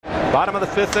Bottom of the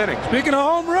fifth inning. Speaking of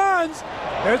home runs,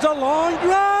 there's a long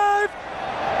drive.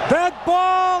 That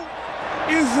ball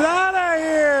is out of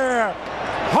here.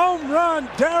 Home run,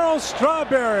 Darryl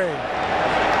Strawberry.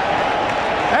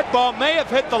 That ball may have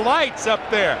hit the lights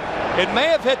up there. It may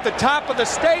have hit the top of the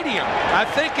stadium. I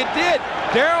think it did.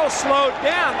 Darryl slowed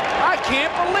down. I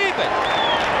can't believe it.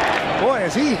 Boy,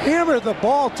 as he hammered the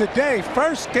ball today,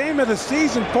 first game of the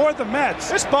season for the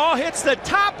Mets. This ball hits the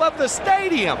top of the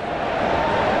stadium.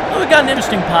 Well, we've got an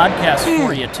interesting podcast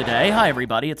for you today. Hi,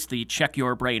 everybody. It's the Check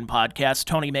Your Brain podcast.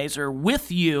 Tony Mazur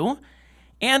with you.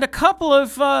 And a couple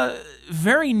of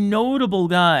very notable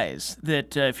guys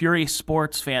that if you're a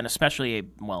sports fan, especially a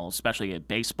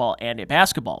baseball and a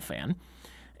basketball fan,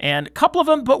 and a couple of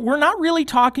them, but we're not really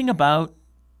talking about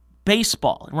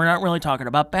baseball, and we're not really talking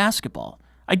about basketball.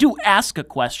 I do ask a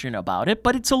question about it,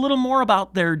 but it's a little more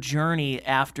about their journey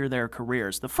after their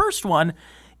careers. The first one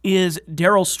is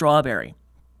Darryl Strawberry.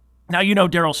 Now, you know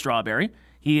Darryl Strawberry.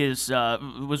 He was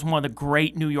one of the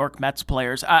great New York Mets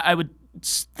players. I would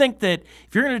think that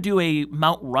if you're going to do a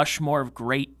Mount Rushmore of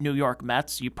great New York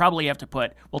Mets, you probably have to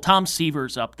put, Tom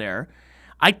Seaver's up there.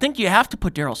 I think you have to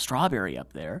put Darryl Strawberry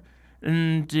up there.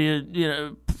 And,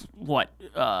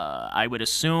 I would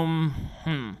assume,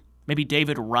 maybe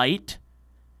David Wright.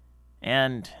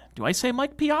 And do I say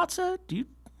Mike Piazza?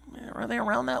 Are they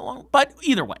around that long? But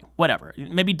either way, whatever.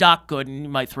 Maybe Doc Gooden, you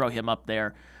might throw him up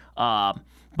there.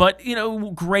 But,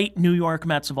 great New York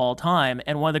Mets of all time,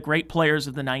 and one of the great players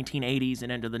of the 1980s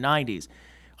and into the 90s.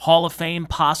 Hall of Fame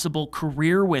possible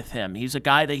career with him. He's a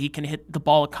guy that he can hit the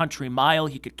ball a country mile.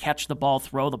 He could catch the ball,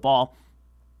 throw the ball.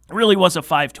 Really was a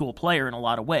five-tool player in a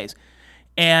lot of ways.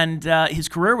 And his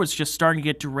career was just starting to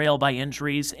get derailed by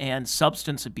injuries and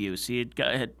substance abuse. He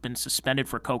had been suspended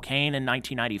for cocaine in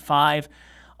 1995.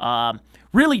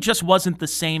 Really just wasn't the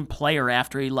same player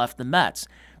after he left the Mets,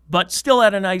 but still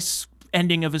had a nice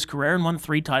ending of his career and won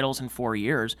 3 titles in 4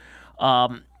 years.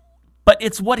 But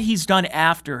it's what he's done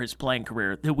after his playing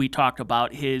career that we talked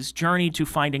about, his journey to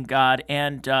finding God,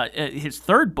 and his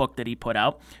third book that he put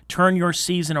out, Turn Your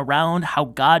Season Around, How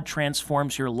God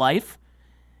Transforms Your Life.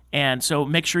 And so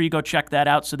make sure you go check that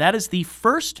out. So that is the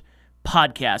first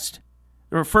podcast,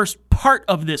 or first part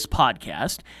of this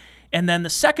podcast. And then the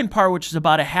second part, which is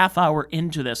about a half hour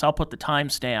into this, I'll put the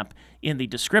timestamp in the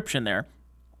description there,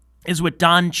 is with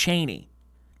Don Chaney.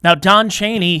 Now, Don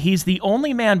Chaney, he's the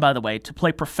only man, by the way, to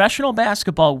play professional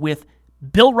basketball with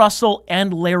Bill Russell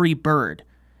and Larry Bird.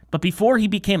 But before he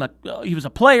was a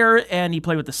player, and he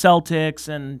played with the Celtics,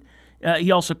 and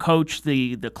he also coached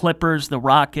the Clippers, the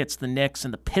Rockets, the Knicks,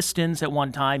 and the Pistons at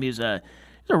one time. He's a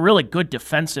really good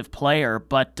defensive player,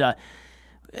 but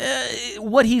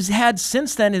what he's had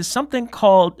since then is something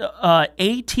called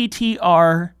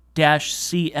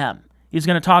ATTR-CM. He's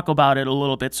going to talk about it a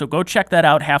little bit, so go check that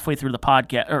out halfway through the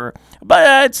podcast, but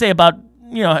I'd say about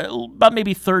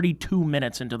maybe 32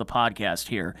 minutes into the podcast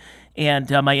here, and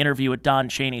my interview with Don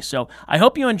Chaney. So I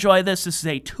hope you enjoy this. This is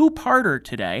a 2-parter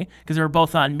today, because they were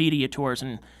both on media tours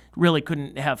and really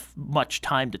couldn't have much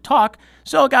time to talk,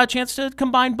 so I got a chance to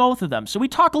combine both of them. So we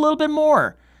talk a little bit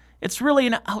more. It's really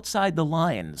an outside the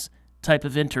lines type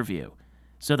of interview.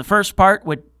 So the first part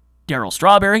with Darryl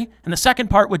Strawberry, and the second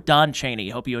part with Don Chaney.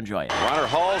 Hope you enjoy it. Runner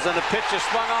holds, and the pitch is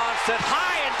swung on, sent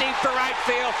high and deep to right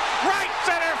field. Right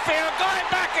center field, going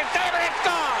back in favor, it's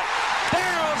gone.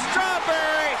 Darryl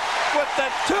Strawberry with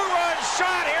the 2-run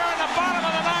shot here in the bottom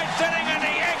of the 9th inning, and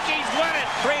the Yankees win it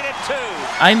 3-2.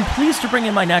 I'm pleased to bring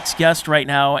in my next guest right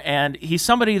now, and he's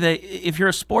somebody that, if you're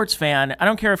a sports fan, I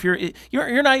don't care if you're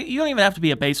not, you don't even have to be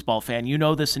a baseball fan. You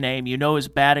know this name, you know his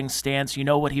batting stance, you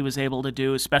know what he was able to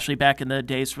do, especially back in the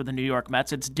days for the New York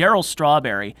Mets. It's Darryl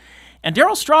Strawberry, and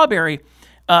Darryl Strawberry,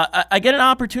 I'm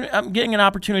getting an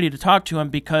opportunity to talk to him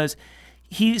because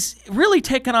he's really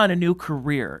taken on a new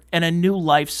career and a new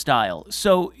lifestyle.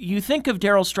 So you think of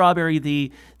Darryl Strawberry,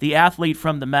 the athlete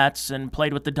from the Mets, and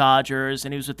played with the Dodgers,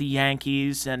 and he was with the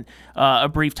Yankees, and a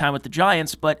brief time with the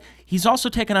Giants, but he's also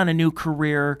taken on a new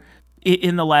career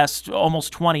in the last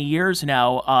almost 20 years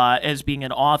now as being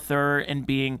an author and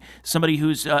being somebody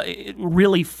who's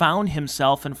really found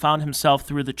himself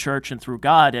through the church and through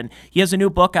God. And he has a new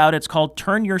book out. It's called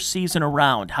Turn Your Season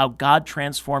Around, How God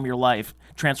Transforms Your Life.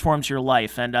 And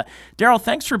Darryl,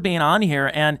 thanks for being on here.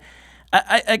 And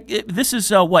this is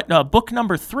book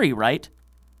number 3, right?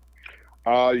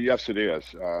 Yes, it is.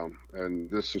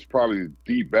 And this is probably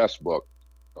the best book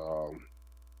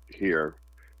here.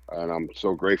 And I'm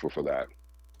so grateful for that.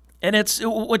 And it's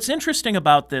what's interesting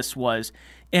about this was,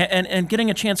 and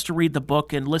getting a chance to read the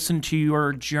book and listen to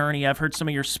your journey. I've heard some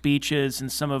of your speeches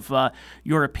and some of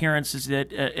your appearances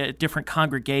at different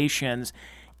congregations.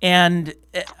 And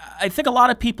I think a lot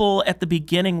of people at the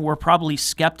beginning were probably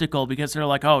skeptical because they're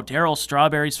like, oh, Darryl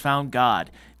Strawberry's found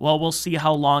God. Well, we'll see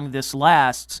how long this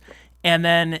lasts. And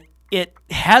then it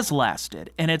has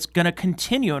lasted, and it's going to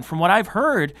continue. And from what I've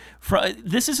heard,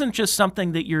 this isn't just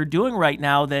something that you're doing right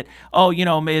now that, oh,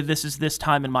 maybe this is this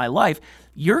time in my life.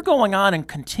 You're going on and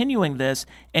continuing this,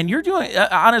 and you're doing,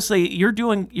 honestly, you're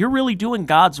really doing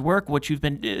God's work, what you've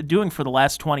been doing for the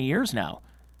last 20 years now.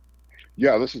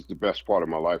 Yeah, this is the best part of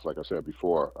my life, like I said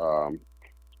before.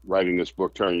 Writing this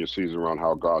book, Turning Your Season Around,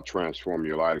 How God Transformed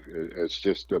Your Life. It's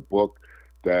just a book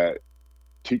that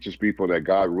teaches people that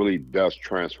God really does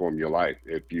transform your life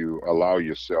if you allow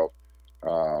yourself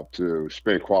to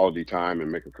spend quality time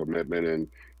and make a commitment. And,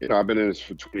 I've been in this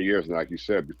for 20 years, and like you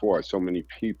said before, so many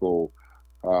people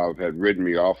had written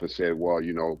me off and said, well,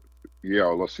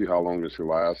 let's see how long this will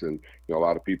last. And, a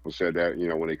lot of people said that,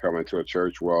 when they come into a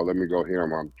church, well, let me go hear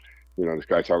him. This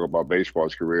guy talk about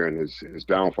baseball's career and his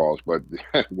downfalls, but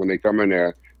when they come in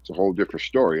there, it's a whole different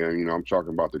story. And, I'm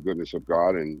talking about the goodness of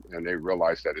God, and they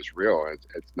realize that it's real.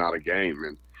 It's not a game.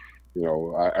 And,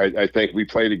 I think we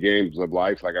play the games of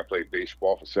life. Like I played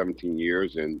baseball for 17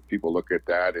 years, and people look at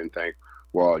that and think,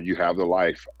 well, you have the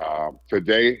life.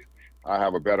 Today, I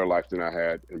have a better life than I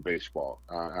had in baseball.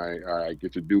 I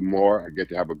get to do more. I get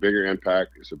to have a bigger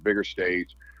impact. It's a bigger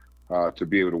stage to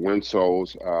be able to win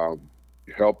souls,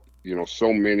 help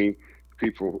so many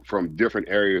people from different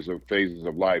areas of phases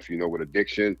of life, with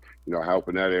addiction, help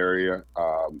in that area,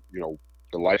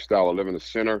 the lifestyle of living a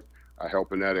sinner, I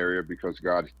help in that area because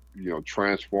God,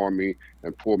 transformed me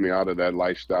and pulled me out of that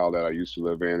lifestyle that I used to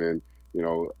live in. And,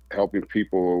 helping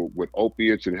people with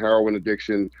opiates and heroin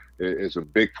addiction is a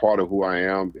big part of who I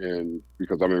am. And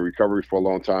because I'm in recovery for a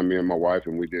long time, me and my wife,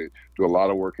 and we do a lot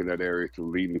of work in that area to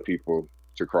leading people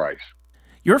to Christ.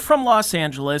 You're from Los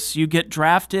Angeles. You get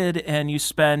drafted and you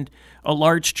spend a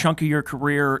large chunk of your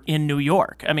career in New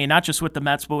York. I mean, not just with the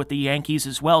Mets, but with the Yankees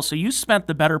as well. So you spent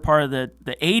the better part of the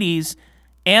 80s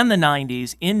and the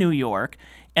 90s in New York,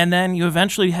 and then you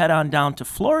eventually head on down to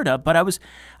Florida. But I was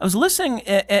listening,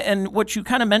 and what you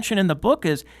kind of mentioned in the book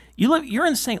is you're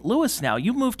in St. Louis now.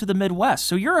 You moved to the Midwest.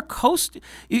 So you're a coast.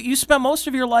 You spent most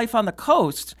of your life on the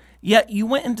coast, yet you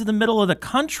went into the middle of the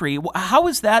country. How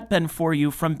has that been for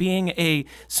you from being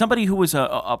somebody who was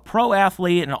a pro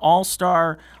athlete, an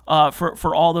all-star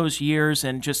for all those years,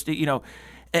 and just,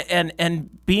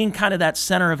 and being kind of that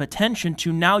center of attention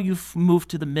to now you've moved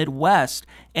to the Midwest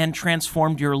and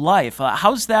transformed your life?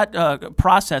 How's that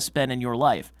process been in your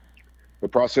life? The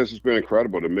process has been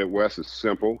incredible. The Midwest is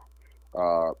simple.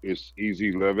 It's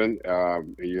easy living.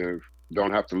 You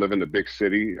don't have to live in the big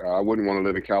city. I wouldn't want to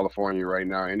live in California right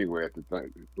now anyway, the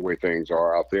way things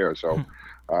are out there. So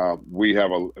we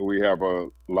have a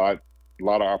lot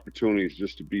of opportunities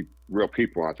just to be real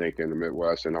people, I think, in the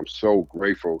Midwest. And I'm so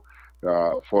grateful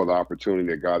for the opportunity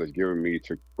that God has given me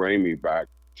to bring me back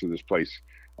to this place,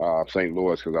 St.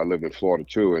 Louis, because I lived in Florida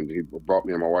too. And he brought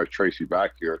me and my wife Tracy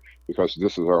back here because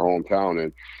this is our hometown.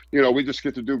 And, we just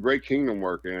get to do great kingdom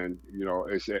work. And,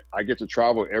 I get to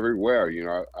travel everywhere.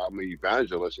 I'm an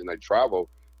evangelist and I travel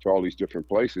to all these different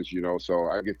places, so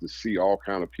I get to see all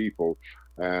kind of people,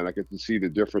 and I get to see the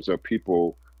difference of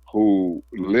people who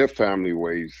live family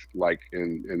ways, like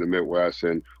in the Midwest,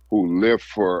 and who live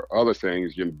for other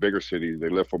things in bigger cities. They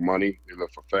live for money, they live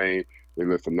for fame, they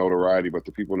live for notoriety, but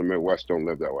the people in the Midwest don't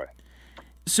live that way.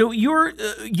 So you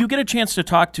get a chance to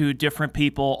talk to different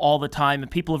people all the time,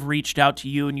 and people have reached out to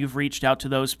you, and you've reached out to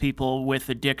those people with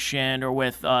addiction or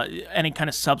with any kind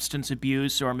of substance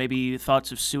abuse, or maybe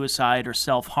thoughts of suicide or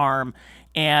self-harm.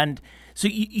 And so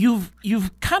you've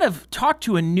kind of talked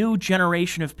to a new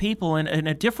generation of people and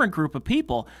a different group of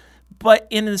people. But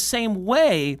in the same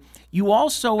way, you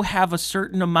also have a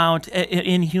certain amount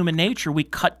in human nature. We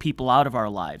cut people out of our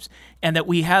lives, and that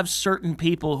we have certain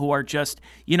people who are just,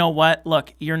 you know what,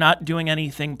 look, you're not doing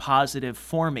anything positive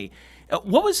for me.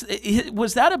 What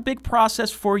was that a big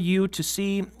process for you to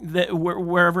see that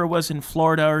wherever it was in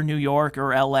Florida or New York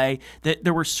or LA, that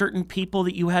there were certain people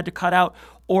that you had to cut out?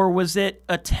 Or was it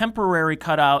a temporary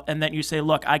cutout and then you say,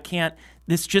 look, I can't,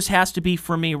 this just has to be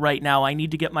for me right now. I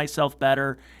need to get myself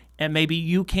better. And maybe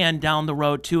you can down the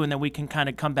road too, and then we can kind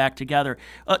of come back together.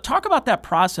 Talk about that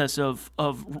process of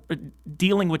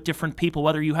dealing with different people,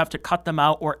 whether you have to cut them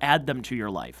out or add them to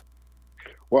your life.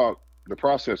 Well, the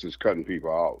process is cutting people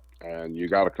out, and you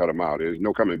got to cut them out. There's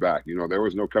no coming back. There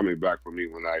was no coming back for me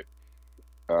when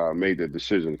I made the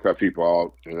decision to cut people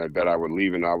out, and that I would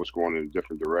leave and I was going in a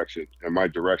different direction. And my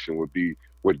direction would be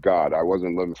with God. I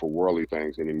wasn't living for worldly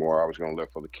things anymore. I was going to live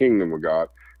for the kingdom of God,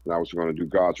 and I was going to do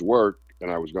God's work, and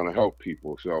I was going to help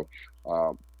people. So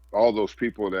all those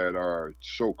people that are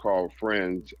so-called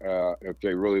friends, if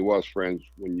they really was friends,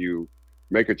 when you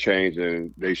make a change,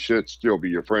 and they should still be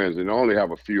your friends. And I only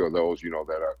have a few of those,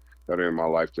 that are in my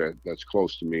life that's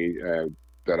close to me, and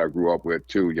that I grew up with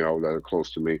too, that are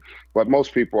close to me. But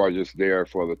most people are just there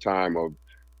for the time of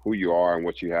who you are and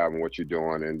what you have and what you're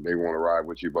doing, and they want to ride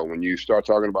with you. But when you start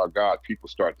talking about God, people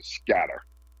start to scatter.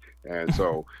 And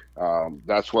so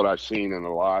that's what I've seen in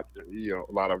a lot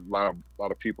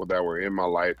of people that were in my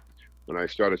life. When I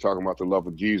started talking about the love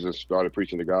of Jesus, started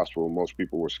preaching the gospel, most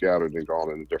people were scattered and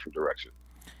gone in a different direction.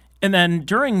 And then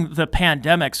during the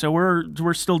pandemic, so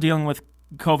we're still dealing with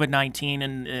COVID-19,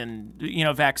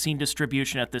 and vaccine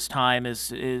distribution at this time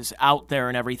is out there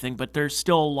and everything, but there's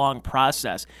still a long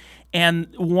process.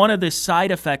 And one of the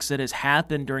side effects that has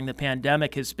happened during the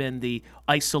pandemic has been the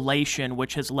isolation,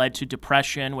 which has led to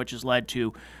depression, which has led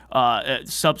to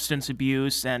substance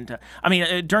abuse. And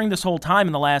during this whole time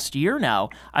in the last year now,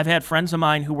 I've had friends of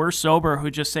mine who were sober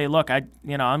who just say, look,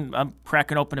 I'm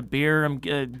cracking open a beer,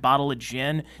 a bottle of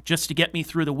gin just to get me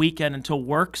through the weekend until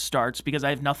work starts, because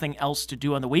I have nothing else to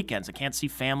do on the weekends. I can't see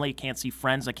family, can't see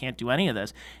friends, I can't do any of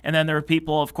this. And then there are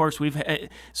people, of course,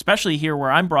 especially here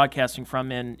where I'm broadcasting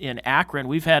from in Akron,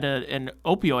 we've had an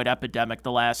opioid epidemic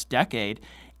the last decade.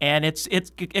 And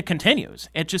it continues.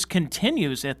 It just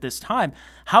continues at this time.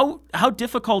 How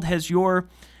difficult has your,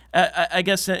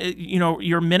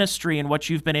 your ministry and what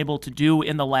you've been able to do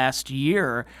in the last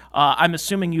year? I'm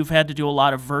assuming you've had to do a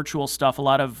lot of virtual stuff, a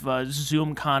lot of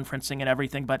Zoom conferencing and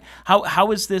everything. But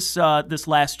how has this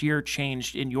last year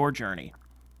changed in your journey?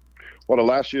 Well, the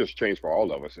last year has changed for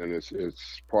all of us, and it's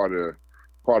part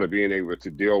of being able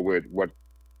to deal with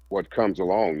what comes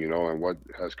along, and what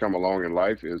has come along in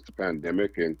life is the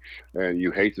pandemic, and you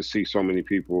hate to see so many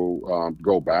people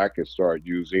go back and start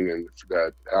using, and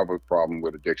that have a problem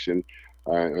with addiction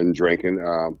and drinking.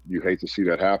 You hate to see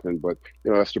that happen, but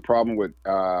that's the problem with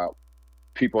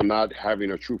people not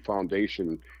having a true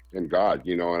foundation in God,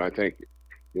 and I think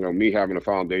me having a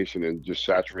foundation and just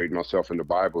saturating myself in the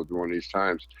Bible during these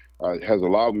times has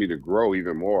allowed me to grow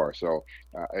even more. So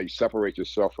you separate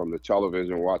yourself from the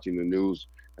television, watching the news,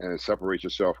 and separate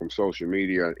yourself from social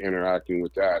media and interacting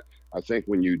with that. I think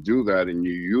when you do that and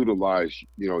you utilize,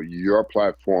 your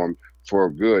platform for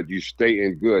good, you stay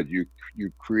in good. You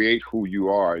create who you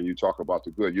are, and you talk about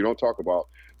the good. You don't talk about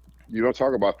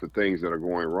the things that are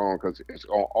going wrong, because it's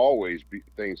always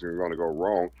things that are going to go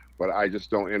wrong. But I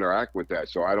just don't interact with that,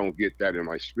 so I don't get that in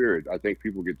my spirit. I think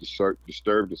people get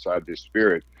disturbed inside their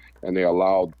spirit, and they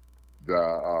allow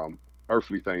the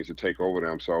earthly things to take over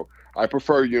them. So I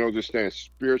prefer, just staying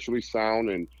spiritually sound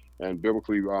and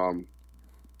biblically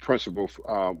principle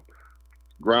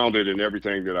grounded in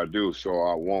everything that I do. So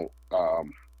I won't,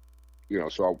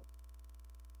 so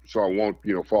I won't,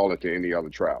 fall into any other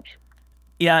traps.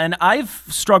 Yeah, and I've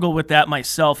struggled with that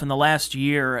myself in the last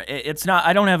year.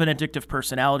 I don't have an addictive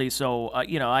personality, so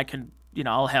I can.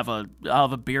 I'll have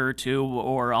a beer or two,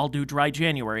 or I'll do dry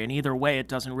January, and either way, it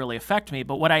doesn't really affect me.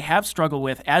 But what I have struggled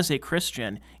with as a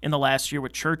Christian in the last year,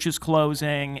 with churches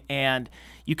closing, and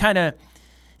you kind of,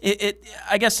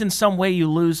 I guess in some way you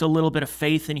lose a little bit of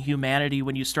faith in humanity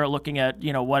when you start looking at,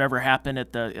 whatever happened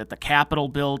at the Capitol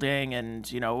building, and,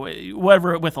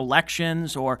 whatever with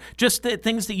elections, or just the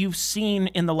things that you've seen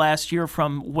in the last year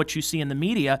from what you see in the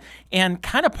media. And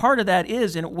kind of part of that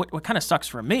is, and what kind of sucks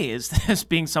for me is this,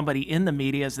 being somebody in the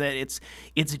media, is that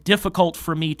it's difficult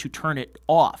for me to turn it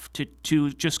off,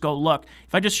 to just go, look,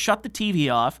 if I just shut the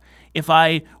TV off,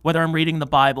 whether I'm reading the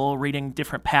Bible, reading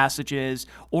different passages,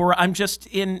 or I'm just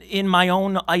in my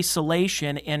own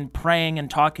isolation and praying and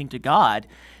talking to God,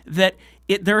 that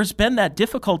there's been that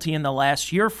difficulty in the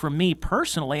last year for me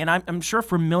personally, and I'm sure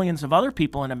for millions of other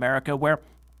people in America, where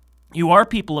you are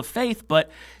people of faith, but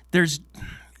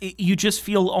you just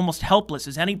feel almost helpless.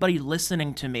 Is anybody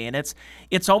listening to me? And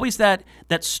it's always that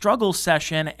struggle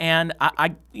session. And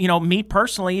I me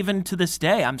personally, even to this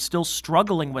day, I'm still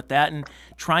struggling with that and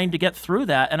trying to get through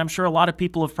that. And I'm sure a lot of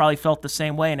people have probably felt the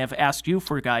same way and have asked you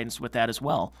for guidance with that as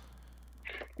well.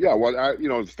 Yeah,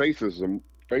 well, faith is the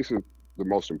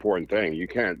most important thing. You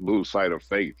can't lose sight of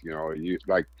faith.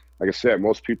 Like I said,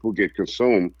 most people get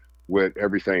consumed with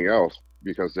everything else,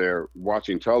 because they're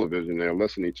watching television, they're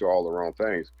listening to all the wrong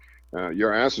things.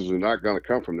 Your answers are not going to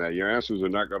come from that. Your answers are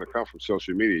not going to come from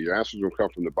social media. Your answers will come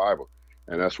from the Bible.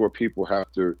 And that's where people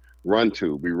have to run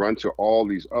to. We run to all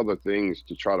these other things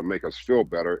to try to make us feel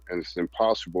better, and it's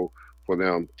impossible for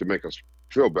them to make us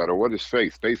feel better. What is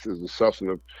faith? Faith is the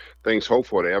substance of things hoped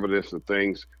for, the evidence of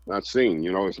things not seen.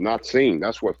 It's not seen.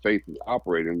 That's what faith is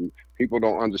operating. People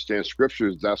don't understand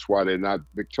scriptures. That's why they're not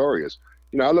victorious.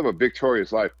 I live a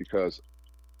victorious life because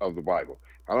of the Bible.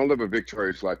 I don't live a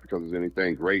victorious life because there's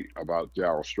anything great about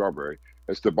Darryl Strawberry.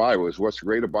 It's the Bible. It's what's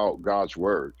great about God's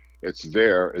word. It's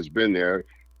there. It's been there.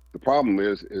 The problem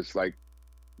is, it's like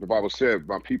the Bible said,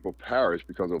 my people perish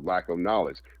because of lack of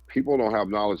knowledge. People don't have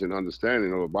knowledge and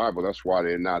understanding of the Bible. That's why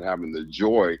they're not having the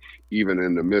joy even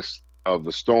in the midst of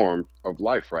the storm of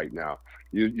life right now.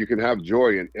 You can have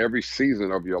joy in every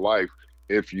season of your life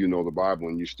if you know the Bible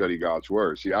and you study God's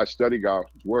word. See, I study God's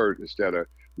word instead of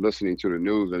listening to the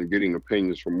news and getting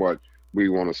opinions from what we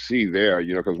want to see there,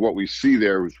 because what we see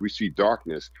there is we see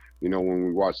darkness. When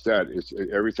we watch that,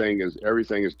 everything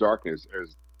is darkness.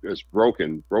 It's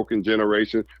broken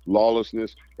generation,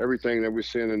 lawlessness, everything that we're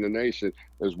seeing in the nation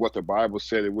is what the Bible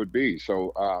said it would be.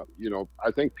 So,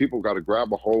 I think people got to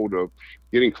grab a hold of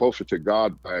getting closer to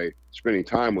God by spending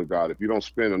time with God. If you don't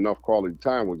spend enough quality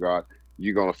time with God,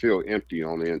 you're going to feel empty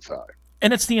on the inside.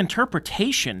 And it's the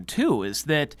interpretation too, is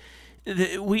that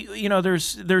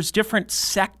there's different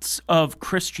sects of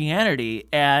Christianity,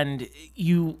 and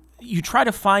you try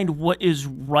to find what is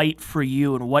right for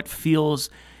you and what feels.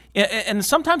 And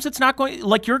sometimes it's not going,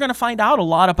 like, you're going to find out a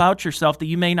lot about yourself that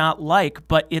you may not like,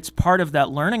 but it's part of that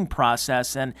learning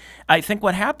process. And I think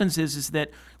what happens is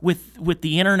that with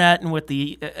the internet and with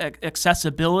the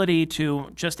accessibility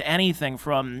to just anything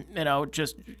from,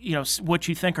 what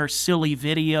you think are silly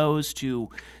videos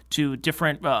to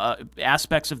different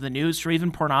aspects of the news, or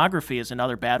even pornography is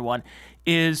another bad one,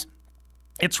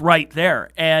 it's right there.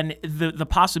 And the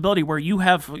possibility where you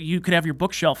could have your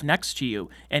bookshelf next to you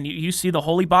and you see the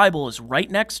Holy Bible is right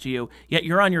next to you, yet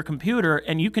you're on your computer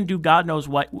and you can do God knows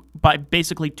what by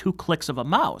basically 2 clicks of a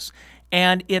mouse.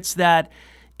 And it's that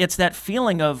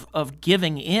feeling of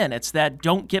giving in. It's that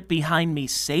don't get behind me,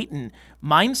 Satan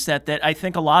mindset that I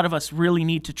think a lot of us really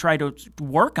need to try to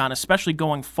work on, especially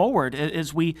going forward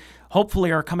as we hopefully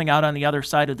are coming out on the other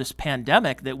side of this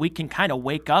pandemic, that we can kind of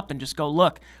wake up and just go,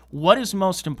 look, what is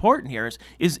most important here?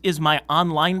 Is my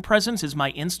online presence? Is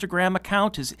my Instagram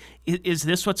account? Is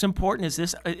this what's important?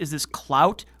 Is this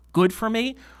clout good for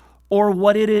me? Or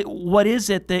what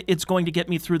is it that it's going to get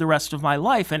me through the rest of my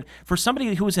life? And for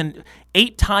somebody who is an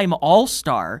 8-time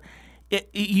All-Star,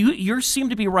 you seem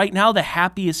to be right now the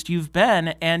happiest you've been,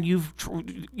 and you've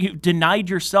denied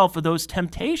yourself of those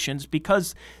temptations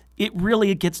because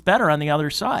it gets better on the other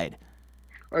side.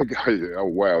 Oh,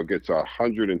 wow, it gets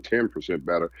 110%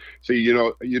 better. See,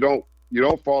 you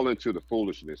don't fall into the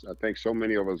foolishness. I think so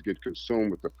many of us get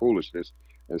consumed with the foolishness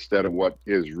instead of what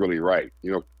is really right.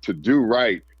 To do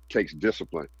right takes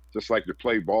discipline. Just like to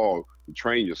play ball, to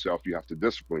train yourself, you have to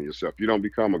discipline yourself. You don't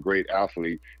become a great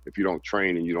athlete if you don't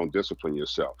train and you don't discipline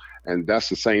yourself. And that's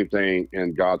the same thing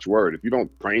in God's word. If you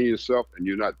don't train yourself and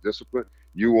you're not disciplined,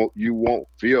 you won't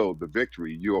feel the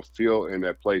victory. You'll feel in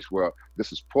that place where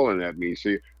this is pulling at me.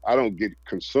 See, I don't get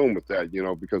consumed with that,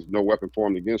 because no weapon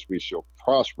formed against me shall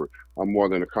prosper. I'm more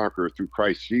than a conqueror through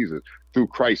Christ Jesus. Through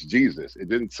Christ Jesus. It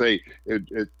didn't say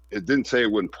it didn't say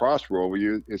it wouldn't prosper over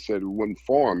you. It said it wouldn't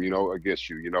form, against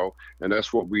you, and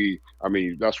that's what we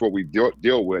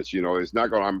deal with. It's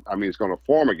not going to, it's going to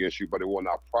form against you, but it will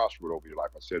not prosper over your life.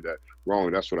 I said that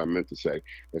wrong. That's what I meant to say.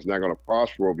 It's not going to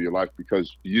prosper over your life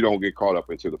because you don't get caught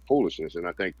up into the foolishness. And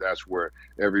I think that's where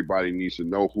everybody needs to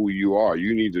know who you are.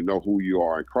 You need to know who you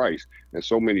are in Christ. And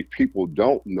so many people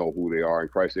don't know who they are in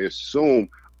Christ. They assume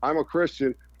I'm a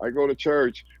Christian. I go to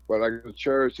church, but I go to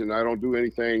church and I don't do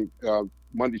anything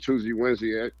Monday, Tuesday,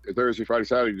 Wednesday, Thursday, Friday,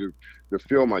 Saturday to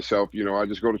feel myself. I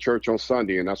just go to church on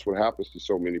Sunday, and that's what happens to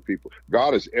so many people.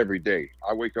 God is every day.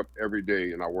 I wake up every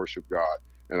day and I worship God,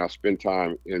 and I spend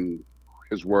time in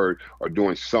His Word or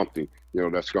doing something,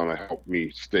 that's going to help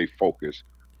me stay focused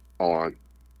on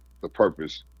the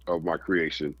purpose of my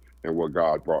creation and what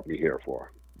God brought me here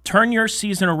for. Turn Your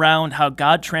Season Around, How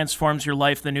God Transforms Your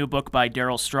Life, the new book by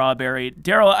Darryl Strawberry.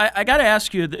 Darryl, I got to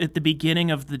ask you at the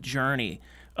beginning of the journey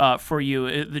for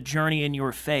you, the journey in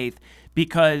your faith,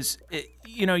 because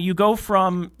you go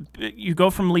from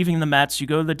leaving the Mets, you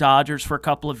go to the Dodgers for a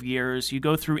couple of years, you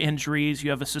go through injuries, you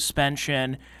have a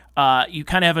suspension, you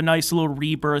kind of have a nice little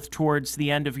rebirth towards the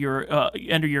end of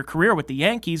your career with the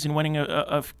Yankees and winning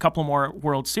a couple more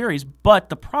World Series. But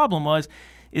the problem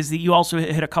is that you also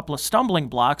hit a couple of stumbling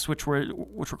blocks, which were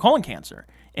colon cancer,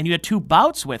 and you had 2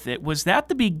 bouts with it. Was that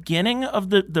the beginning of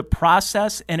the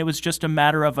process, and it was just a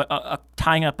matter of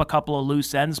tying up a couple of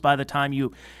loose ends by the time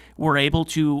you were able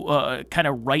to kind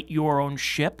of right your own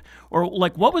ship? Or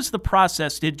what was the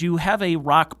process? Did you have a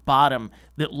rock bottom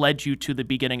that led you to the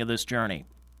beginning of this journey?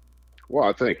 Well,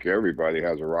 I think everybody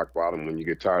has a rock bottom when you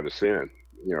get tired of sin.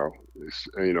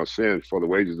 Sin, for the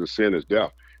wages of sin is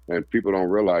death. And people don't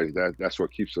realize that that's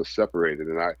what keeps us separated.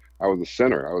 And I was a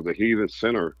sinner. I was a heathen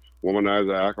sinner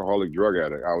womanizer, alcoholic, drug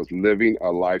addict. I was living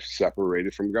a life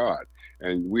separated from God.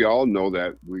 And we all know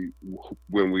that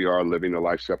when we are living a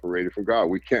life separated from God,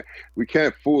 we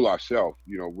can't fool ourselves,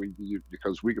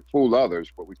 because we can fool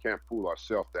others, but we can't fool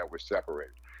ourselves that we're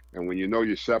separated. And when you know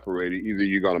you're separated, either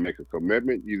you're going to make a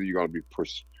commitment, either you're going to be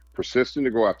persistent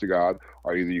to go after God,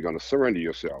 or either you're going to surrender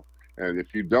yourself. And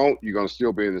if you don't, you're going to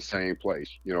still be in the same place.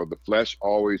 The flesh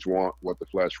always want what the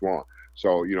flesh want.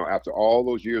 So, after all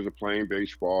those years of playing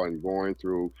baseball and going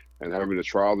through and having the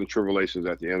trials and tribulations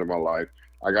at the end of my life,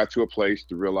 I got to a place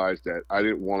to realize that I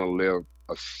didn't want to live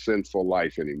a sinful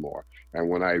life anymore. And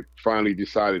when I finally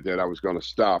decided that I was going to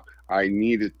stop, I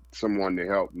needed someone to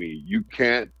help me. You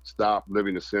can't stop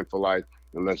living a sinful life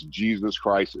unless Jesus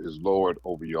Christ is Lord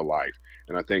over your life.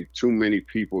 And I think too many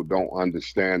people don't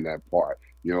understand that part.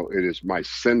 It is my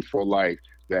sinful life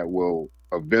that will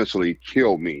eventually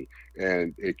kill me,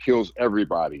 and it kills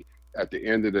everybody at the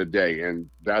end of the day. And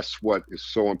that's what is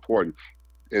so important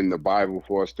in the Bible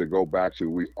for us to go back to.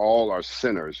 We all are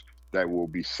sinners that will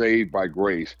be saved by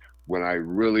grace when I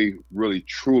really, really,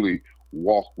 truly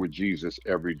walk with Jesus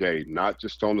every day, not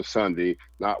just on a Sunday,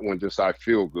 not when just I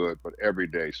feel good, but every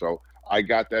day. So I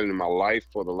got that in my life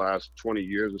for the last 20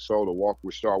 years or so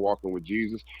to start walking with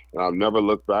Jesus. And I've never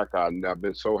looked back. I've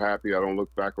been so happy. I don't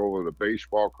look back over the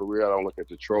baseball career. I don't look at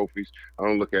the trophies. I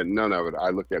don't look at none of it. I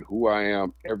look at who I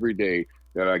am every day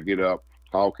that I get up.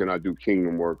 How can I do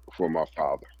kingdom work for my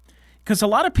Father? Because a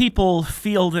lot of people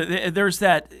feel that there's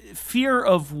that fear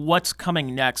of what's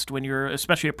coming next when you're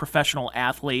especially a professional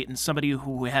athlete and somebody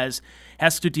who has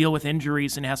to deal with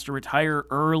injuries and has to retire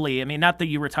early. I mean, not that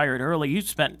you retired early. You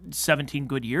spent 17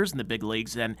 good years in the big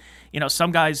leagues, and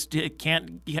some guys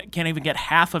can't even get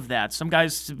half of that. Some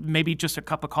guys maybe just a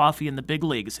cup of coffee in the big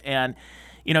leagues, and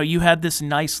you had this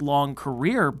nice long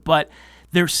career, but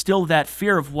there's still that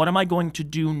fear of what am I going to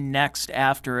do next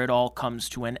after it all comes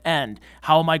to an end?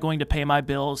 How am I going to pay my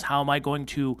bills? How am I going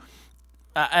to,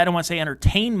 I don't want to say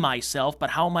entertain myself, but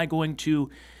how am I going to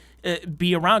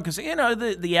be around? Because,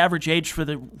 the average age for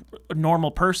the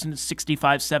normal person is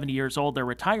 65, 70 years old, they're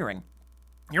retiring.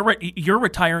 You're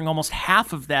retiring almost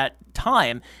half of that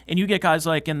time, and you get guys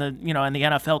like in the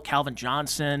NFL, Calvin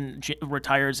Johnson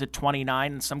retires at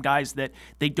 29, and some guys that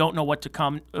they don't know what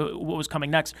was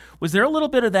coming next. Was there a little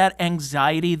bit of that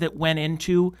anxiety that went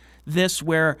into this,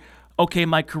 where, okay,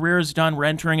 my career is done, we're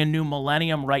entering a new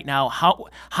millennium right now.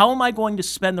 How am I going to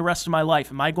spend the rest of my life?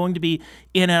 Am I going to be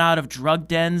in and out of drug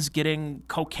dens, getting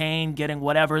cocaine, getting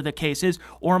whatever the case is?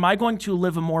 Or am I going to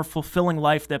live a more fulfilling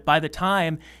life that by the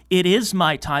time it is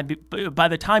my time, by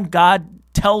the time God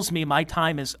tells me my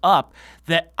time is up,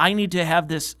 that I need to have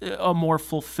this a more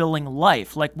fulfilling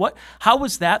life? Like how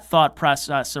was that thought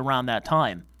process around that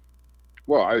time?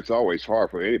 Well, it's always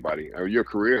hard for anybody. Your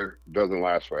career doesn't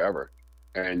last forever.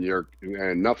 And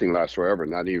nothing lasts forever,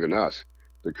 not even us.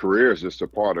 The career is just a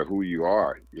part of who you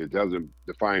are. It doesn't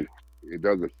define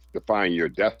your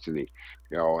destiny,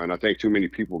 and I think too many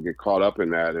people get caught up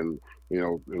in that and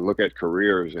look at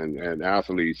careers and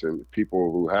athletes and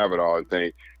people who have it all and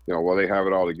think, well, they have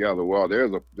it all together. Well,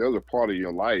 there's a part of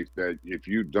your life that if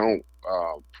you don't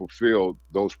fulfill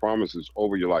those promises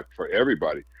over your life, for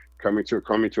everybody coming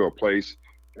to a place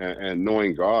and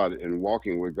knowing God and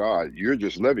walking with God, you're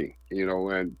just living,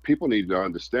 and people need to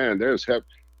understand there's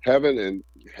heaven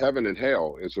and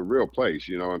hell. It's a real place,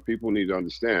 and people need to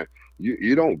understand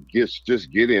you don't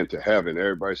just get into heaven.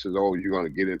 Everybody says, oh, you're going to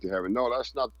get into heaven. No,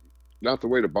 that's not the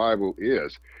way the Bible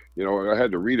is. I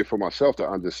had to read it for myself to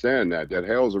understand that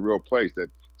hell is a real place, that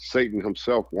Satan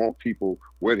himself wants people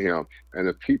with him. And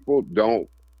if people don't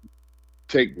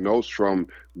take notes from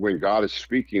when God is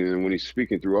speaking and when he's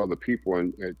speaking through other people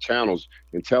and channels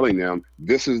and telling them,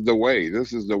 this is the way,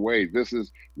 this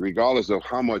is regardless of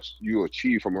how much you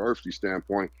achieve from an earthly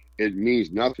standpoint, it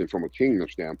means nothing from a kingdom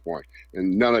standpoint.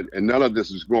 And none of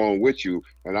this is going with you.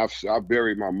 And I've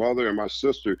buried my mother and my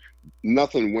sister.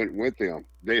 Nothing went with them.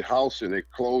 They house and they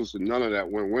closed, and none of that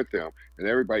went with them. And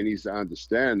everybody needs to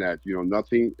understand that,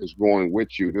 nothing is going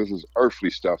with you. This is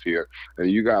earthly stuff here. And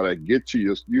you got to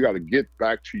get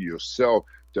back to yourself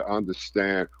to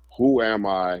understand, who am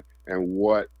I and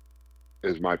what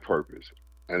is my purpose?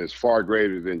 And it's far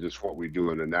greater than just what we do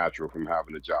in the natural from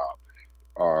having a job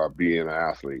or being an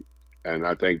athlete. And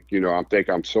I think,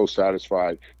 I'm so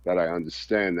satisfied that I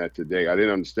understand that today. I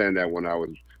didn't understand that when I was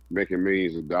making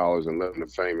millions of dollars and living a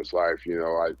famous life.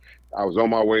 I was on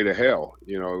my way to hell,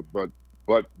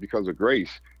 but because of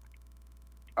grace,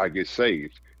 I get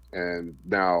saved. And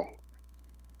now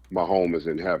my home is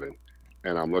in heaven,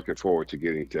 and I'm looking forward to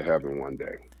getting to heaven one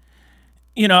day.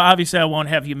 Obviously I won't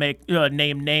have you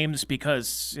name names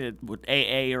because with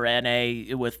AA or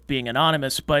NA with being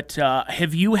anonymous, but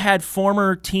have you had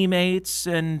former teammates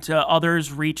and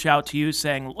others reach out to you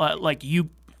saying, like,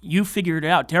 you figured it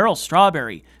out? Darryl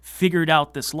Strawberry figured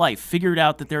out this life, figured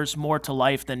out that there's more to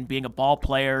life than being a ball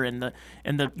player and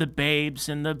the babes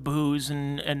and the booze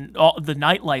and all the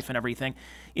nightlife and everything.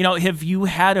 Have you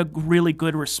had a really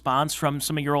good response from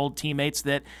some of your old teammates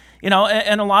that, in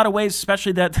a lot of ways,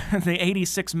 especially that the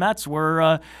 86 Mets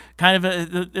were kind of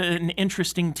an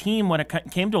interesting team when it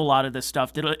came to a lot of this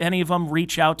stuff? Did any of them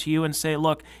reach out to you and say,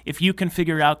 look, if you can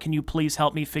figure it out, can you please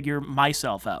help me figure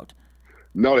myself out?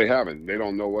 No, they haven't. They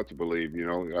don't know what to believe.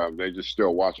 They just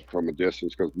still watch it from a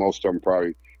distance because most of them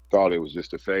probably thought it was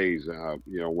just a phase.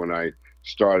 When I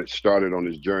started on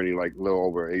this journey like a little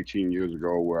over 18 years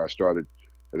ago, where I started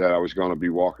that I was going to be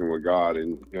walking with God,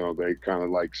 and they kind of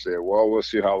like said, "Well, we'll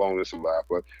see how long this will last."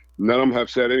 But none of them have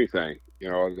said anything.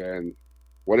 And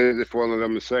what is it for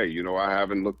them to say? I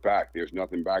haven't looked back. There's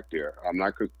nothing back there. I'm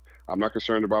not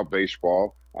concerned about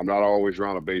baseball. I'm not always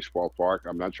around a baseball park.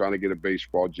 I'm not trying to get a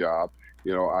baseball job.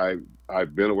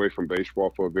 I've been away from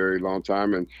baseball for a very long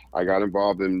time, and I got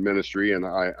involved in ministry, and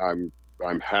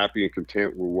I'm happy and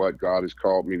content with what God has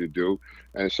called me to do.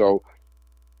 And so,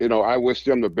 I wish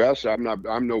them the best. I'm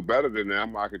no better than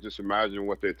them. I could just imagine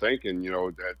what they're thinking,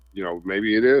 that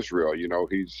maybe it is real.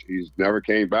 He's never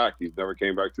came back. He's never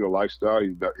came back to the lifestyle.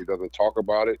 He doesn't talk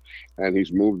about it, and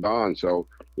he's moved on. So,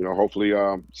 hopefully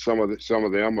some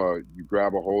of them you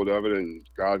grab a hold of it, and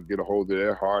God get a hold of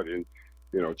their heart and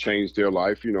change their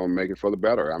life, make it for the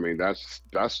better. I mean, that's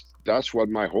what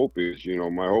my hope is.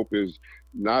 My hope is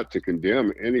not to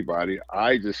condemn anybody.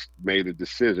 I just made a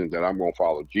decision that I'm going to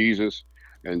follow Jesus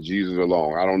and Jesus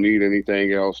alone. I don't need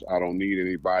anything else. I don't need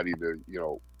anybody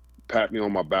to, pat me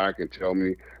on my back and tell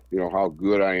me, how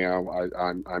good I am.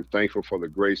 I'm thankful for the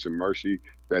grace and mercy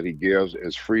that he gives.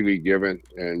 It's freely given.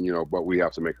 And, but we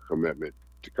have to make a commitment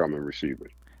to come and receive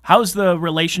it. How's the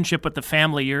relationship with the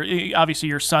family? Obviously,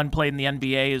 your son played in the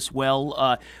NBA as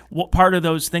well. What part of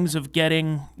those things of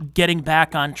getting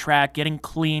back on track, getting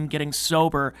clean, getting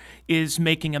sober is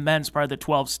making amends, part of the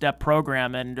 12-step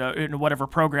program and whatever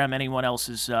program anyone else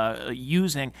is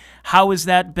using? How has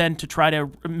that been to try to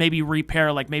maybe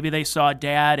repair? Like maybe they saw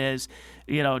dad as,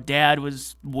 dad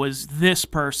was this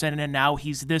person and now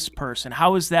he's this person.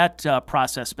 How has that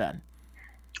process been?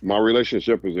 My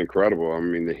relationship is incredible. I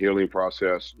mean, the healing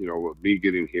process, with me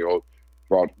getting healed,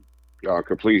 brought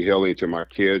complete healing to my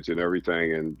kids and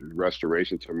everything, and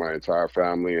restoration to my entire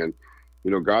family. And,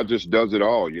 God just does it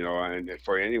all, and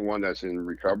for anyone that's in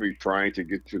recovery trying to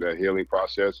get to that healing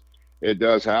process, it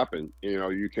does happen.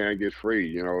 You can't get free.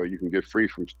 You can get free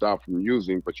from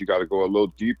using, but you got to go a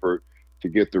little deeper to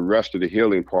get the rest of the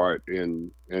healing part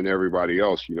in everybody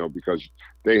else, because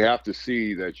they have to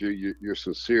see that you're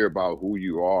sincere about who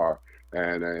you are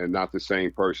and not the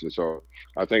same person. So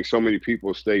I think so many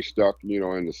people stay stuck,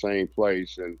 in the same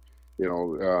place, and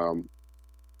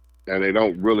and they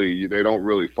don't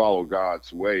really follow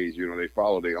God's ways. They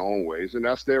follow their own ways, and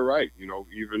that's their right.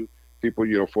 Even people,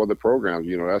 for the programs,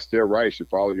 that's their right to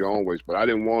follow your own ways. But I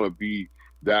didn't want to be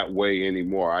that way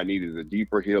anymore. I needed a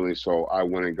deeper healing, so I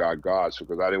went and got God. So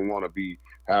because I didn't want to be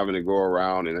having to go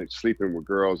around and sleeping with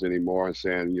girls anymore and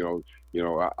saying,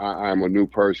 I'm a new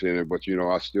person, but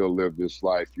I still live this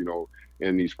life,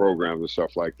 in these programs and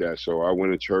stuff like that. So I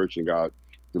went to church and got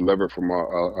delivered from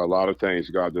a lot of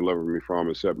things. God delivered me from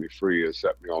and set me free and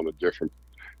set me on a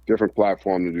different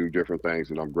platform to do different things,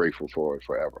 and I'm grateful for it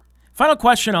forever. Final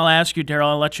question I'll ask you, Darryl,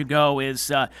 I'll let you go,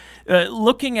 is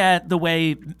looking at the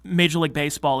way Major League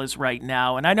Baseball is right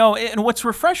now, and I know, and what's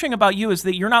refreshing about you is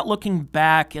that you're not looking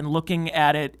back and looking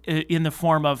at it in the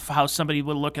form of how somebody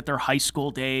would look at their high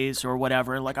school days or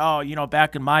whatever, like,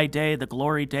 back in my day, the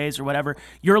glory days or whatever.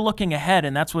 You're looking ahead,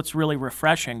 and that's what's really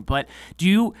refreshing. But do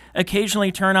you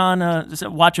occasionally turn on,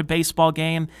 watch a baseball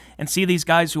game and see these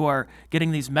guys who are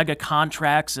getting these mega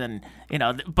contracts and,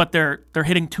 but they're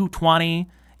hitting 220,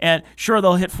 and sure,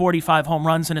 they'll hit 45 home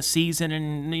runs in a season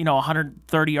and,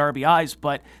 130 RBIs,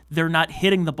 but they're not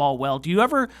hitting the ball well. Do you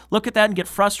ever look at that and get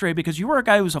frustrated? Because you were a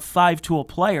guy who was a 5-tool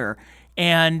player,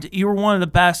 and you were one of the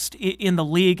best in the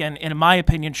league, and in my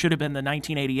opinion, should have been the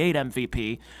 1988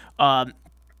 MVP.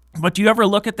 But do you ever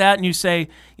look at that and you say,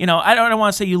 I don't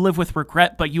want to say you live with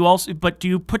regret, but do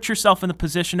you put yourself in the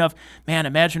position of, man,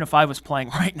 imagine if I was playing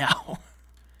right now?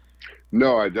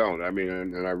 No, I don't. I mean,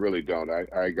 and I really don't.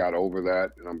 I got over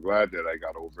that, and I'm glad that I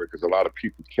got over it, because a lot of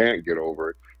people can't get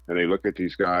over it, and they look at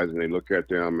these guys and they look at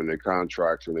them and their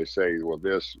contracts and they say, well,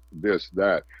 this,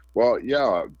 that. Well,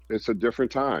 yeah, it's a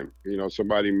different time.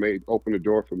 Somebody may open the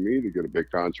door for me to get a big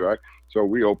contract. So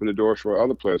we open the doors for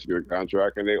other players to get a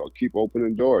contract, and they keep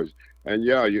opening doors. And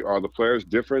yeah, are the players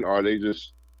different? Are they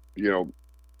just, you know,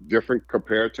 different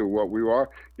compared to what we are?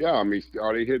 Yeah, I mean,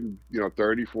 are they hitting,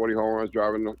 30, 40 home runs,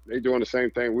 driving? They doing the same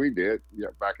thing we did, yeah,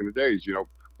 back in the days,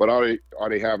 But are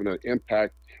they having an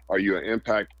impact? Are you an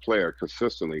impact player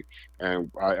consistently? And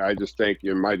I just think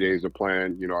in my days of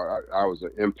playing, I was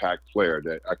an impact player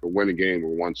that I could win a game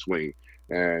with one swing.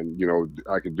 And,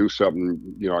 I could do something,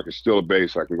 I could steal a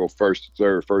base. I can go first to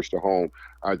third, first to home.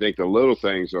 I think the little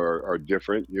things are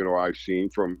different. I've seen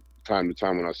from time to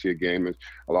time when I see a game, is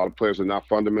a lot of players are not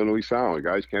fundamentally sound.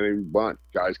 Guys can't even bunt.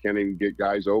 Guys can't even get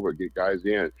guys over, get guys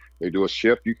in. They do a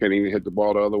shift. You can't even hit the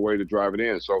ball the other way to drive it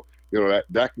in. So,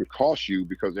 that can cost you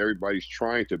because everybody's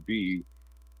trying to be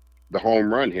the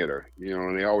home run hitter,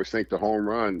 and they always think the home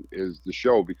run is the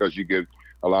show because you get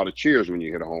a lot of cheers when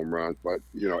you hit a home run. But,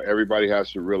 everybody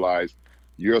has to realize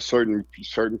you're a certain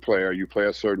player, you play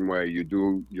a certain way, you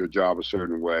do your job a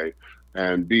certain way,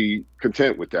 and be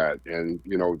content with that. And,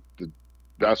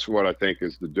 that's what I think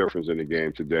is the difference in the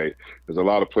game today. There's a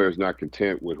lot of players not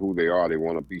content with who they are. They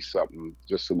want to be something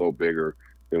just a little bigger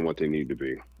than what they need to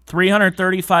be.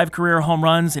 335 career home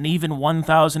runs and even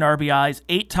 1,000 RBIs,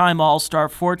 8-time All-Star,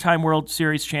 4-time World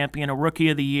Series champion, a Rookie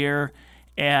of the Year.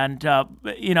 And,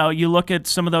 you look at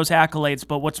some of those accolades,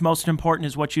 but what's most important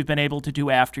is what you've been able to do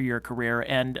after your career.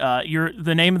 And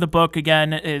the name of the book,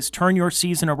 again, is Turn Your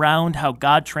Season Around, How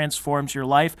God Transforms Your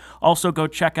Life. Also, go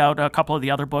check out a couple of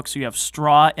the other books. You have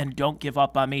Straw and Don't Give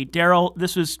Up on Me. Darryl,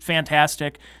 this was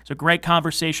fantastic. It's a great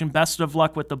conversation. Best of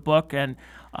luck with the book. And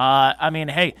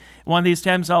hey, one of these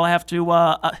times I'll have to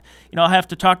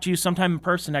talk to you sometime in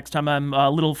person next time I'm a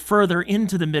little further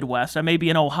into the Midwest. I may be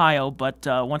in Ohio, but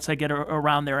once I get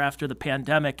around there after the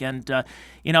pandemic. And,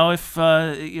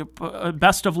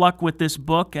 best of luck with this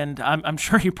book, and I'm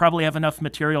sure you probably have enough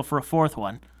material for a fourth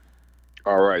one.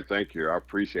 All right, thank you. I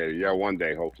appreciate it. Yeah, one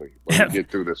day, hopefully. We'll get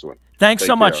through this one. Thanks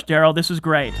so much, Darryl. This is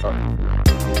great.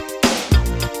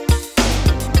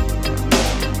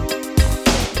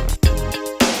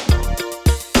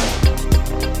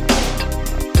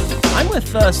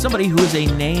 With somebody who is a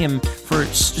name for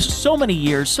so many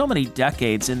years, so many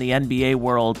decades in the NBA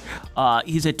world.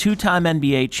 He's a 2-time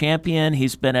NBA champion.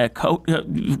 He's been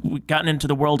gotten into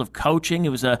the world of coaching. He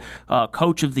was a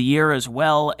coach of the year as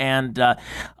well. And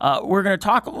we're going to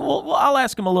talk, I'll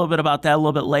ask him a little bit about that a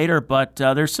little bit later, but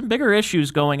there's some bigger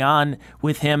issues going on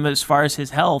with him as far as his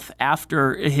health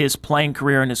after his playing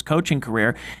career and his coaching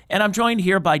career. And I'm joined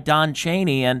here by Don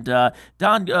Chaney. And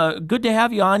Don, good to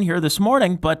have you on here this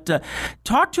morning, but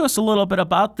talk to us a little bit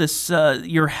about this,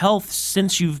 your health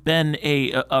since you've been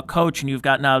a coach and you've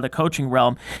gotten out of the coaching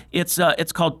realm. It's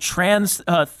called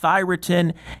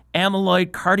transthyretin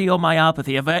amyloid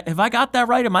cardiomyopathy. Have I got that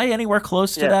right? Am I anywhere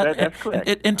close to that? That's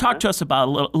correct. And talk to us about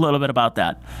a little bit about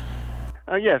that.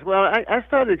 Yes. Well, I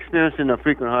started experiencing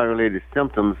frequent heart-related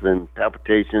symptoms and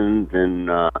palpitations and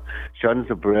shortness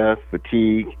of breath,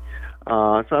 fatigue.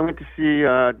 So I went to see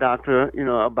a doctor,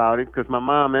 about it because my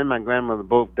mom and my grandmother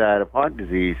both died of heart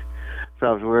disease. So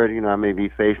I was worried, I may be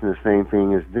facing the same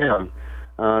thing as them.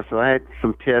 So I had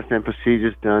some tests and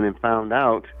procedures done and found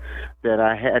out that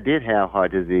I did have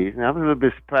heart disease. And I was a little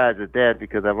bit surprised at that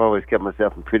because I've always kept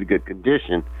myself in pretty good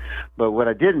condition. But what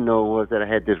I didn't know was that I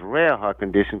had this rare heart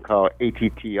condition called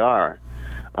ATTR.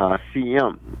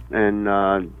 CM, and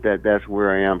that's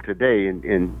where I am today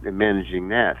in managing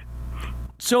that.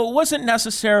 So it wasn't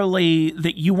necessarily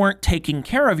that you weren't taking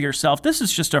care of yourself. This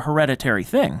is just a hereditary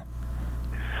thing.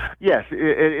 Yes, it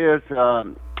is.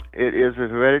 It is a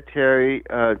hereditary,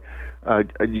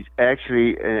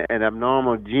 actually an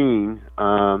abnormal gene,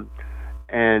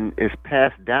 and it's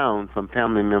passed down from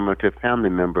family member to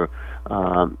family member.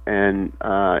 And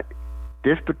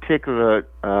this particular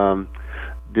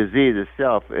disease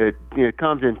itself, it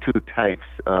comes in two types.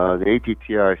 The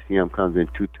ATTR-CM comes in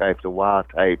two types: the wild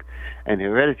type and the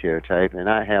hereditary type. And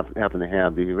I happen to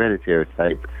have the hereditary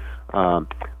type,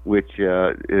 which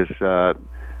is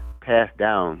passed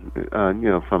down,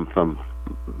 from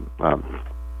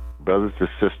brothers to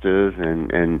sisters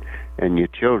and your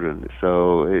children.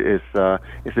 So it's a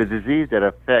disease that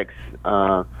affects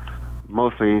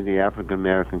mostly the African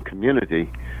American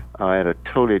community at a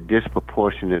totally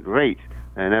disproportionate rate.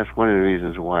 And that's one of the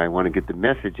reasons why I want to get the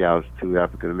message out to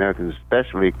African Americans,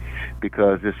 especially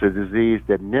because it's a disease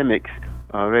that mimics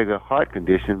a regular heart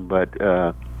condition, but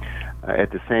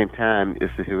at the same time,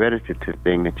 it's a hereditary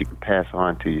thing that you can pass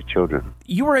on to your children.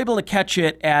 You were able to catch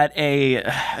it at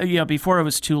before it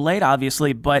was too late,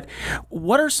 obviously, but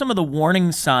what are some of the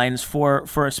warning signs for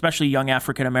especially young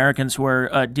African Americans who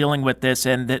are dealing with this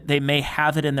and that they may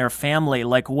have it in their family?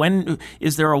 Like, when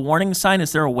is there a warning sign?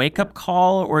 Is there a wake-up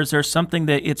call, or is there something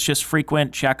that it's just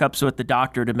frequent checkups with the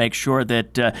doctor to make sure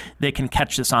that they can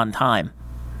catch this on time?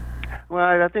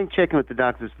 Well, I think checking with the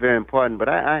doctor is very important, but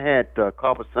I had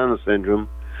carpal tunnel syndrome.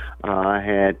 I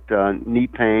had knee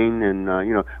pain, and,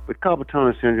 with carpal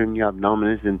tunnel syndrome, you have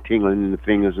numbness and tingling in the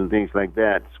fingers and things like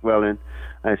that, swelling.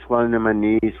 I had swelling in my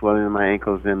knees, swelling in my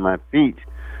ankles and my feet.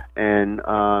 And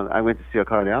I went to see a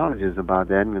cardiologist about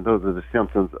that, and those are the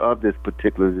symptoms of this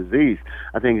particular disease.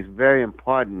 I think it's very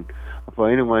important for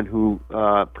anyone who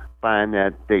find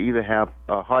that they either have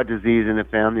heart disease in the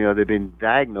family or they've been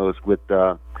diagnosed with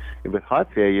heart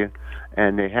failure,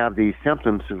 and they have these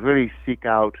symptoms, to really seek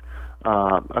out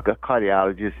a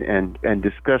cardiologist and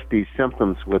discuss these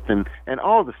symptoms with them, and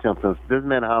all the symptoms. Doesn't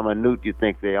matter how minute you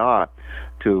think they are,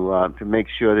 to make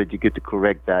sure that you get the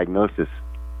correct diagnosis.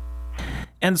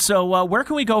 And so where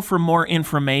can we go for more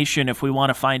information if we want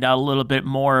to find out a little bit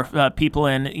more, people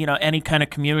in any kind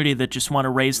of community that just want to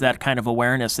raise that kind of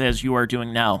awareness as you are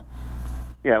doing now?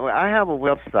 Yeah, well, I have a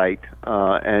website,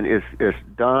 and it's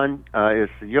Don.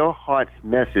 It's Your Heart's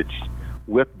Message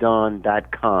with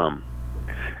Don.com.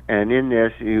 And in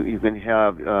this, you can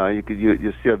have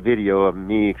you'll see a video of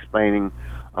me explaining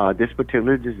this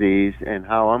particular disease and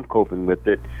how I'm coping with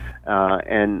it,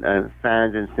 and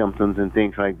signs and symptoms and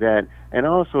things like that. And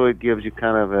also, it gives you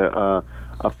kind of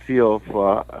a feel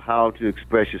for how to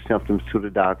express your symptoms to the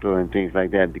doctor and things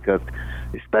like that, because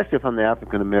especially from the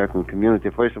African American community,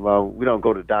 first of all, we don't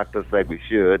go to doctors like we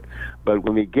should, but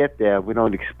when we get there, we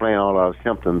don't explain all our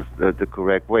symptoms the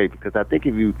correct way, because I think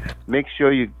if you make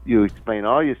sure you explain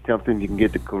all your symptoms, you can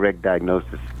get the correct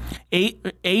diagnosis.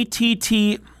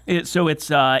 So it's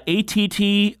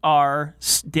ATTR-CM,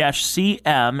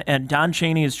 and Don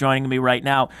Chaney is joining me right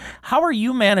now. How are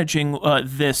you managing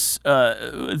this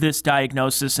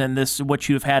diagnosis and what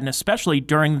you've had, and especially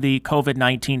during the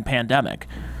COVID-19 pandemic?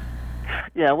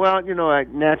 Yeah, well,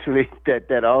 naturally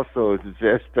that also is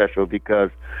very special,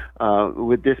 because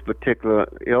with this particular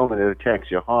ailment, it attacks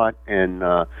your heart, and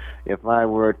if I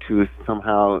were to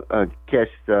somehow catch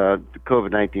the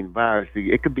COVID-19 virus,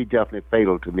 it could be definitely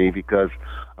fatal to me because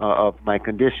of my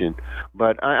condition.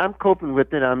 But I'm coping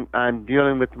with it. I'm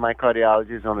dealing with my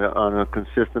cardiologist on a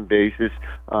consistent basis.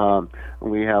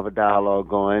 We have a dialogue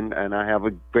going, and I have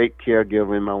a great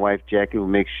caregiver in my wife Jackie, who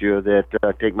makes sure that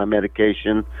I take my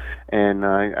medication, and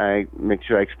I make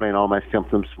sure I explain all my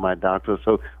symptoms to my doctor.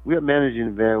 So we are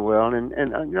managing very well, and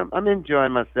I'm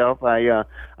enjoying myself. I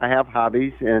have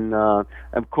hobbies, and of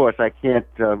course I can't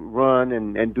run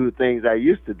and do things I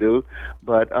used to do,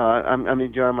 but I'm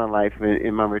enjoying my life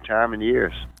in my retirement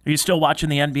years. Are you still watching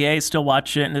the NBA? Still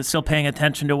watching? Still paying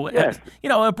attention to? Yes.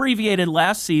 Abbreviated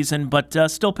last season, but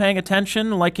still paying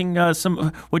attention, liking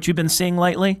some what you've been seeing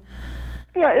lately.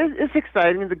 Yeah, it's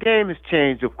exciting. The game has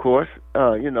changed, of course.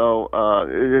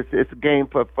 It's a game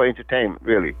for entertainment,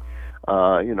 really.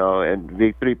 And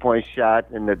the three-point shot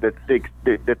and the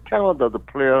talent of the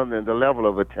player and the level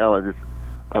of the talent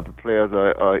of the players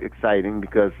are exciting,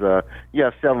 because you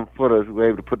have 7-footers who are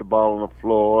able to put the ball on the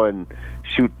floor and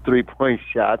shoot three-point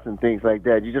shots and things like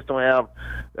that. You just don't have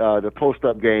the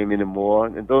post-up game anymore,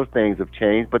 and those things have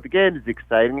changed. But the game is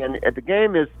exciting, and the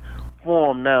game is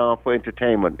formed now for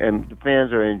entertainment, and the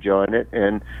fans are enjoying it.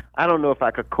 And I don't know if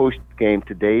I could coach the game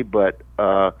today, but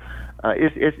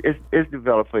it's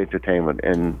developed for entertainment,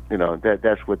 and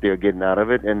that's what they're getting out of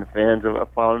it, and the fans are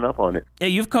following up on it. Yeah,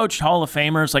 you've coached Hall of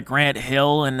Famers like Grant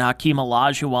Hill and Hakeem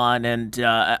Olajuwon, and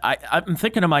I'm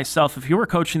thinking to myself, if you were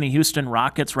coaching the Houston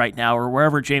Rockets right now, or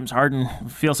wherever James Harden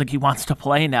feels like he wants to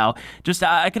play now,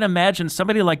 I can imagine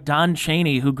somebody like Don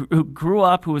Chaney, who grew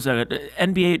up, who was a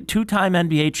two-time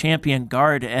NBA champion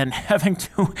guard, and having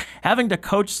to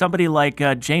coach somebody like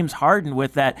James Harden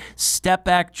with that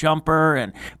step-back jumper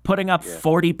and putting up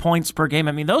 40 points per game.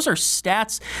 I mean, those are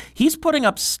stats. He's putting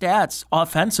up stats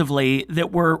offensively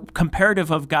that were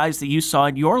comparative of guys that you saw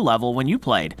at your level when you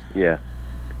played. Yeah.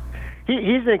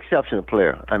 He's an exceptional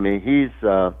player. I mean,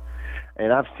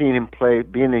 and I've seen him play,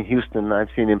 being in Houston, I've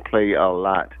seen him play a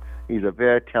lot. He's a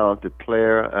very talented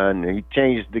player, and he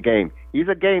changes the game. He's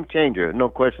a game changer, no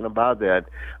question about that.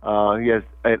 He has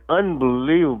an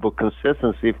unbelievable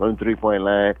consistency from the three-point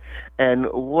line. And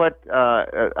what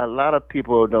a lot of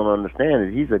people don't understand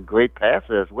is he's a great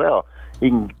passer as well. He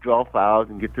can draw fouls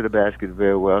and get to the basket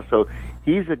very well. So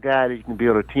he's a guy that you can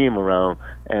build a team around.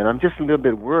 And I'm just a little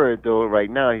bit worried, though, right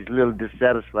now. He's a little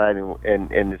dissatisfied in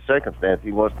the circumstance.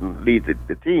 He wants to lead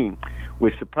the team,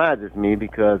 which surprises me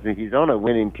because he's on a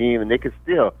winning team and they could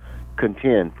still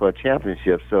contend for a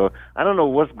championship. So I don't know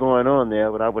what's going on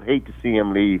there, but I would hate to see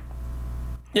him leave.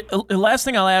 The last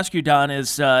thing I'll ask you, Don,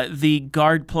 is the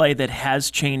guard play that has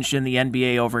changed in the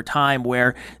NBA over time,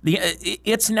 where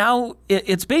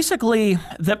it's basically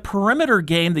the perimeter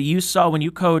game that you saw when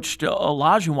you coached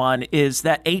Olajuwon is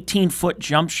that 18-foot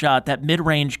jump shot. That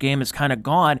mid-range game is kind of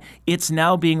gone. It's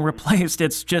now being replaced.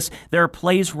 It's just there are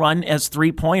plays run as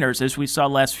three-pointers, as we saw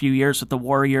last few years with the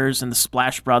Warriors and the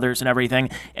Splash Brothers and everything.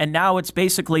 And now it's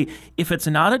basically, if it's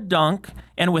not a dunk,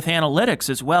 and with analytics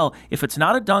as well, if it's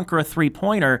not a dunk or a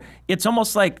three-pointer, it's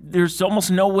almost like there's almost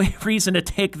no reason to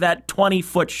take that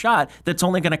 20-foot shot that's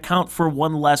only going to count for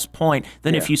one less point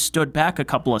than if you stood back a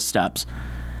couple of steps.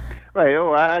 Right.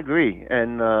 Oh, I agree.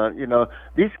 And,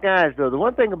 these guys, though, the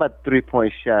one thing about the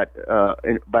three-point shot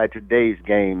by today's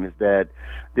game is that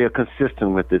they're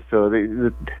consistent with it. So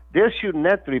they're shooting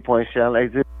that three-point shot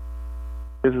like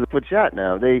this is a foot shot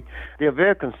now. They're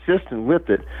very consistent with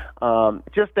it.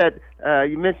 Just that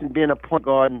you mentioned being a point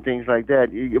guard and things like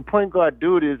that. Your point guard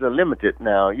duties are limited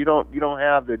now. You don't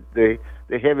have the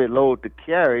heavy load to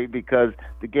carry because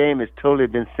the game has totally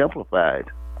been simplified.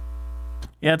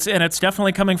 Yeah, it's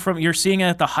definitely coming from, you're seeing it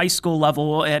at the high school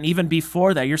level, and even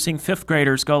before that, you're seeing fifth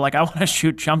graders go like, I want to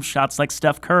shoot jump shots like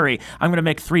Steph Curry. I'm going to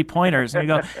make three-pointers. And you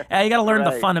go, you got to learn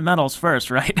the fundamentals first,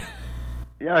 right?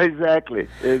 Yeah, exactly.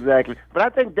 But I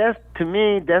think that's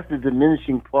the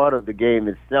diminishing part of the game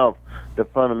itself, the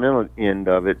fundamental end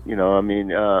of it.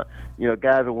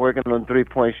 Guys are working on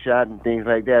three-point shot and things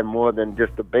like that more than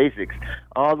just the basics.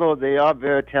 Although they are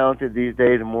very talented these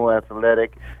days and more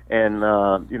athletic, and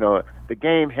the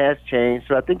game has changed.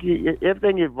 So I think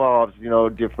everything evolves,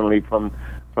 differently from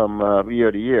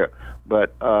year to year.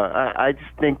 But I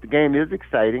just think the game is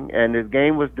exciting, and the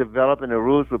game was developed and the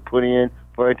rules were put in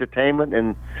for entertainment,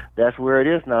 and that's where it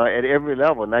is now at every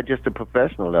level, not just the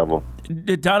professional level.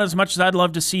 Don, as much as I'd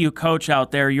love to see you coach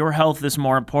out there, your health is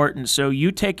more important. So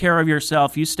you take care of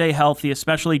yourself. You stay healthy,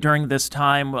 especially during this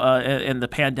time in the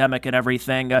pandemic and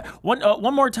everything.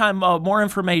 One more time, more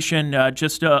information,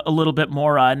 just a little bit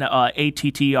more on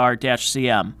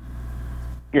ATTR-CM.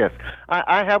 Yes,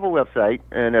 I have a website,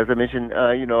 and as I mentioned,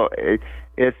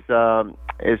 it's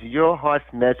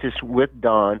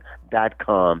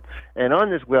yourheartsmessagewithdon.com. And on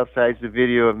this website is a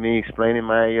video of me explaining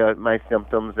my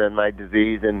symptoms and my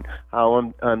disease and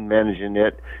how I'm managing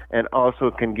it, and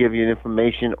also can give you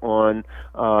information on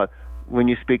when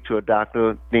you speak to a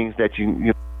doctor, things that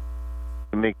you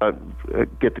make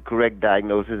get the correct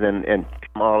diagnosis and tell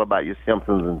them all about your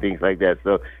symptoms and things like that.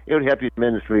 So it would help you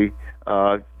tremendously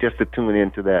just to tune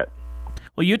into that.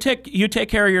 Well, you take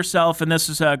care of yourself, and this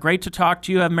is great to talk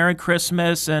to you. Have a Merry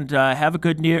Christmas, and have a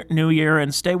good New Year,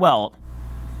 and stay well.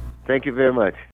 Thank you very much.